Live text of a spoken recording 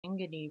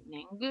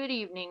good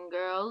evening,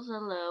 girls.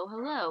 Hello,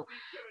 hello.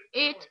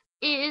 It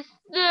is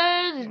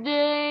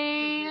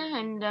Thursday,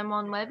 and I'm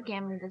on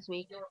webcam this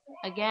week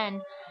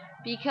again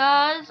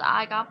because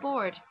I got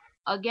bored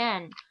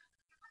again.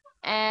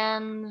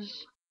 And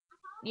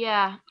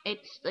yeah,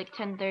 it's like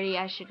 10:30.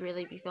 I should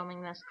really be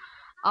filming this.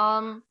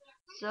 Um,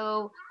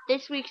 so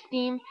this week's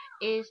theme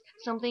is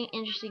something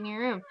interesting in your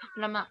room,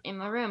 but I'm not in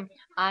my room.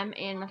 I'm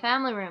in my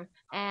family room,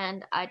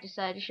 and I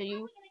decided to show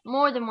you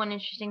more than one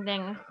interesting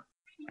thing.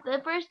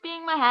 The first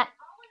being my hat.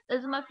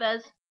 This is my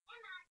fez.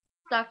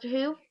 Doctor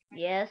Who?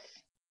 Yes.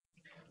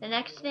 The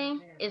next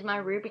thing is my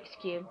Rubik's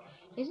Cube.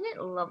 Isn't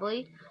it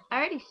lovely? I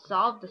already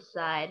solved the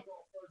side.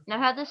 And I've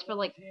had this for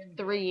like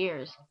 3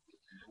 years.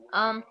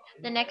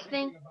 The next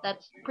thing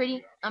that's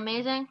pretty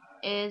amazing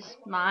is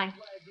my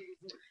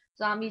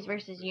Zombies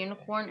vs.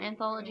 Unicorn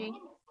anthology.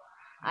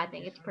 I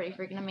think it's pretty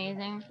freaking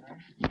amazing.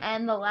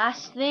 And the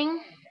last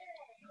thing,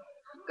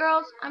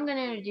 girls, I'm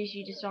gonna introduce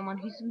you to someone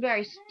who's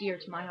very dear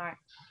to my heart.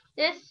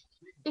 This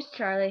is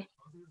Charlie.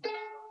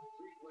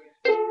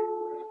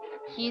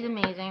 He's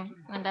amazing,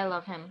 and I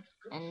love him.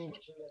 And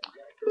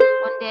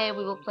one day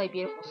we will play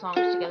beautiful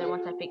songs together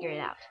once I figure it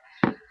out.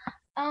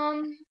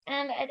 And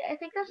I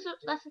think that's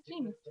the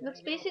theme.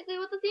 That's basically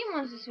what the theme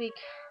was this week.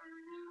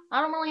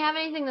 I don't really have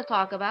anything to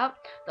talk about,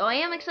 though I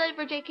am excited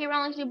for J.K.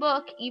 Rowling's new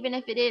book. Even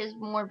if it is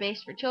more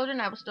based for children,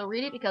 I will still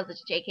read it because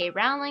it's J.K.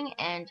 Rowling,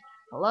 and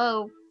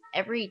hello,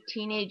 every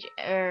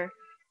teenager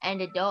and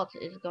adult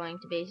is going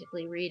to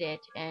basically read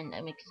it, and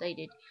I'm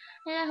excited.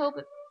 And I hope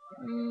it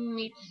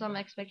meets some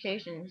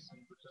expectations.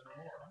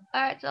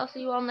 Alright, so I'll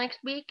see you all next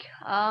week.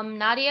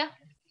 Nadia,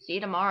 see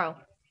you tomorrow.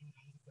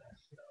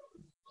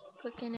 Clicking